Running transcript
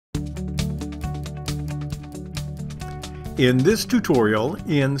In this tutorial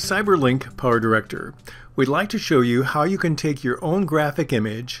in CyberLink PowerDirector, we'd like to show you how you can take your own graphic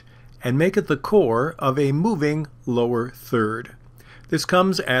image and make it the core of a moving lower third. This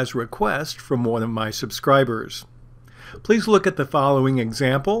comes as a request from one of my subscribers. Please look at the following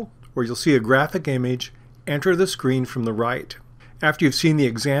example where you'll see a graphic image enter the screen from the right. After you've seen the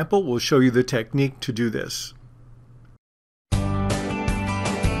example, we'll show you the technique to do this.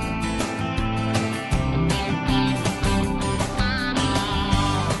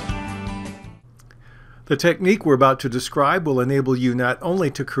 The technique we're about to describe will enable you not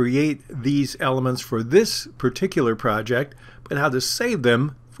only to create these elements for this particular project, but how to save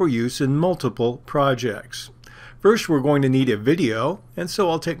them for use in multiple projects. First, we're going to need a video, and so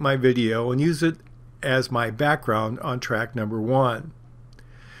I'll take my video and use it as my background on track number 1.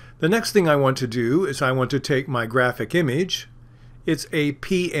 The next thing I want to do is I want to take my graphic image. It's a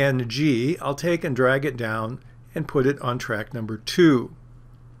PNG. I'll take and drag it down and put it on track number 2.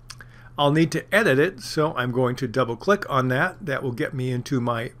 I'll need to edit it, so I'm going to double click on that. That will get me into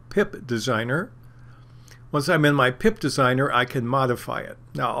my pip designer. Once I'm in my pip designer, I can modify it.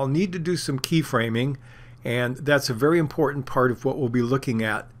 Now I'll need to do some keyframing, and that's a very important part of what we'll be looking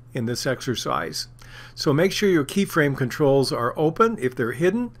at in this exercise. So make sure your keyframe controls are open. If they're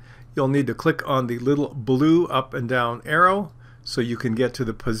hidden, you'll need to click on the little blue up and down arrow so you can get to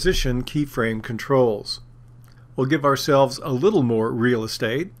the position keyframe controls. We'll give ourselves a little more real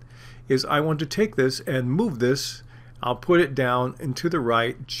estate. I want to take this and move this. I'll put it down and to the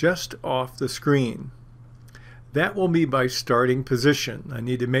right just off the screen. That will be my starting position. I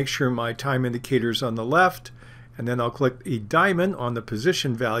need to make sure my time indicator is on the left, and then I'll click a diamond on the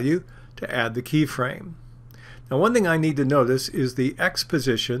position value to add the keyframe. Now one thing I need to notice is the X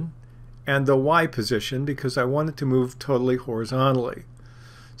position and the Y position because I want it to move totally horizontally.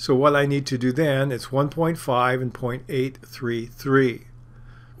 So what I need to do then is 1.5 and 0.833.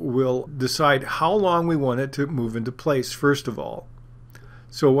 We'll decide how long we want it to move into place first of all.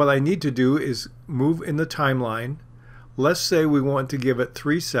 So what I need to do is move in the timeline. Let's say we want to give it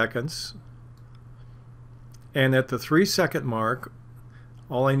 3 seconds. And at the 3-second mark,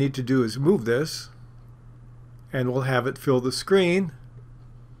 all I need to do is move this and we'll have it fill the screen.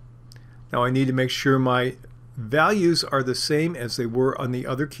 Now I need to make sure my values are the same as they were on the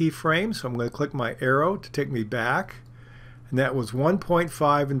other keyframe. So I'm going to click my arrow to take me back. And that was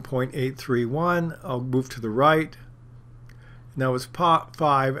 1.5 and 0.831. I'll move to the right. Now it's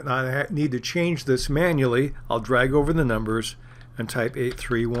 5, and I need to change this manually. I'll drag over the numbers and type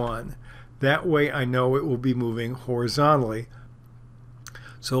 831. That way I know it will be moving horizontally.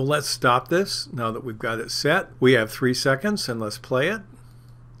 So let's stop this now that we've got it set. We have 3 seconds, and let's play it.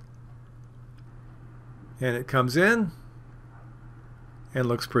 And it comes in and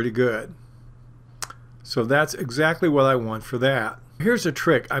looks pretty good. So that's exactly what I want for that. Here's a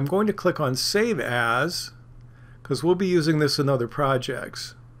trick. I'm going to click on Save As because we'll be using this in other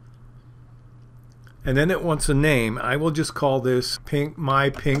projects. And then it wants a name. I will just call this My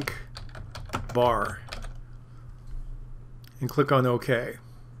Pink Bar and click on OK.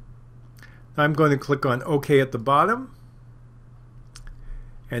 I'm going to click on OK at the bottom.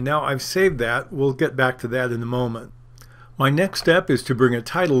 And now I've saved that. We'll get back to that in a moment. My next step is to bring a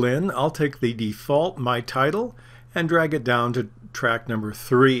title in. I'll take the default My Title and drag it down to track number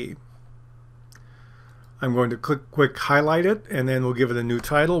 3. I'm going to quick highlight it, and then we'll give it a new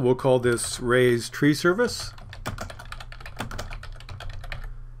title. We'll call this Ray's Tree Service.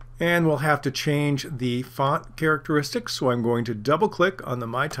 And we'll have to change the font characteristics, so I'm going to double click on the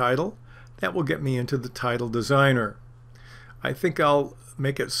My Title. That will get me into the title designer. I think I'll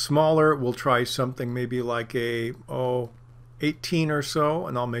make it smaller. We'll try something maybe like a 18 or so,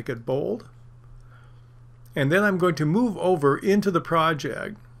 and I'll make it bold. And then I'm going to move over into the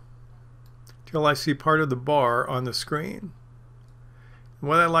project till I see part of the bar on the screen.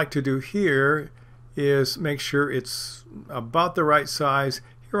 What I like to do here is make sure it's about the right size.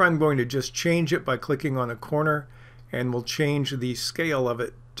 Here I'm going to just change it by clicking on a corner, and we'll change the scale of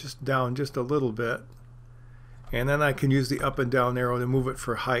it just down just a little bit. And then I can use the up and down arrow to move it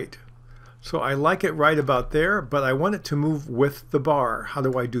for height. So I like it right about there, but I want it to move with the bar. How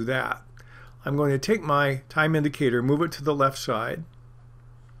do I do that? I'm going to take my time indicator, move it to the left side,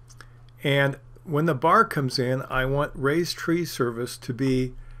 and when the bar comes in, I want Ray's Tree Service to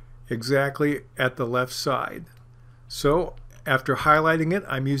be exactly at the left side. So after highlighting it,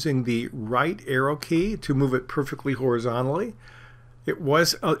 I'm using the right arrow key to move it perfectly horizontally. It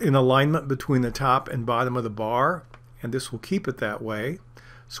was in alignment between the top and bottom of the bar, and this will keep it that way.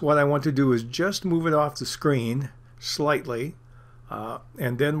 So what I want to do is just move it off the screen slightly,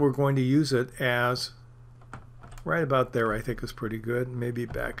 and then we're going to use it as Right about there I think is pretty good. Maybe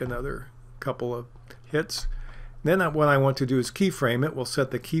back another couple of hits. Then what I want to do is keyframe it. We'll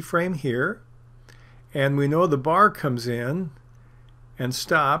set the keyframe here. And we know the bar comes in and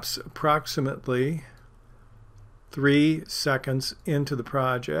stops approximately 3 seconds into the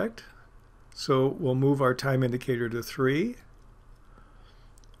project. So we'll move our time indicator to 3.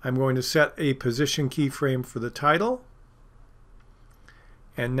 I'm going to set a position keyframe for the title.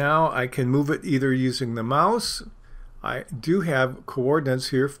 And now I can move it either using the mouse. I do have coordinates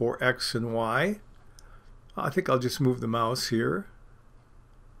here for X and Y. I think I'll just move the mouse here.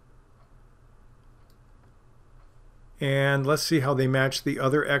 And let's see how they match the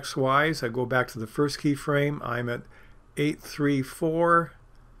other XYs. I go back to the first keyframe. I'm at 834.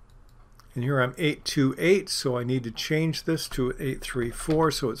 And here I'm 828, so I need to change this to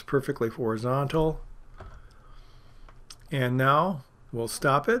 834 so it's perfectly horizontal. And now we'll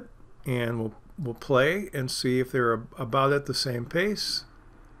stop it and we'll play and see if they're about at the same pace.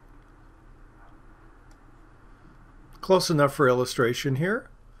 Close enough for illustration here.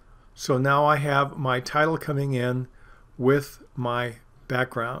 So now I have my title coming in with my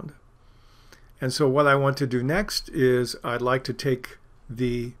background. And so what I want to do next is I'd like to take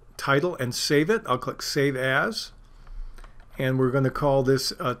the title and save it. I'll click Save As. And we're going to call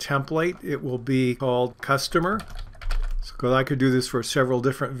this a template. It will be called Customer. So I could do this for several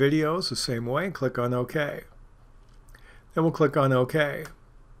different videos the same way. Click on OK. Then we'll click on OK.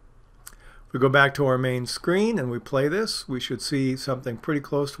 If we go back to our main screen and we play this, we should see something pretty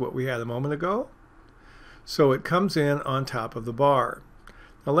close to what we had a moment ago. So it comes in on top of the bar.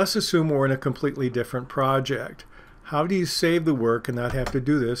 Now let's assume we're in a completely different project. How do you save the work and not have to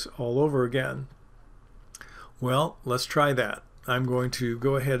do this all over again? Well, let's try that. I'm going to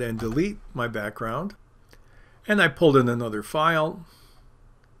go ahead and delete my background. And I pulled in another file.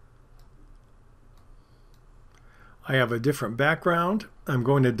 I have a different background. I'm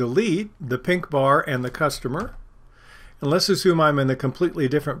going to delete the pink bar and the customer. And let's assume I'm in a completely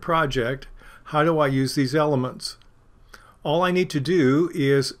different project. How do I use these elements? All I need to do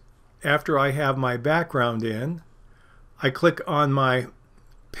is, after I have my background in, I click on my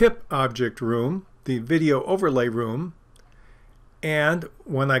PIP object room, the video overlay room, and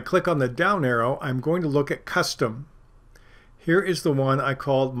when I click on the down arrow, I'm going to look at custom. Here is the one I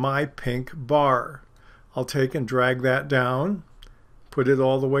called my pink bar. I'll take and drag that down, put it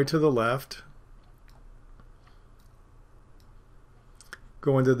all the way to the left,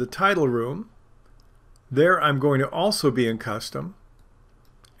 go into the title room. There I'm going to also be in custom,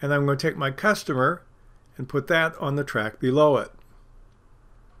 and I'm going to take my customer and put that on the track below it.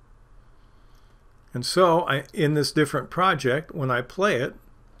 And so in this different project, when I play it,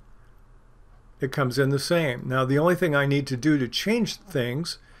 it comes in the same. Now the only thing I need to do to change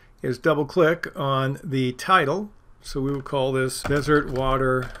things is double click on the title. So we will call this Desert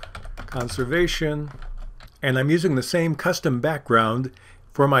Water Conservation. And I'm using the same custom background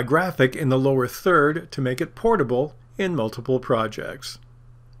for my graphic in the lower third to make it portable in multiple projects.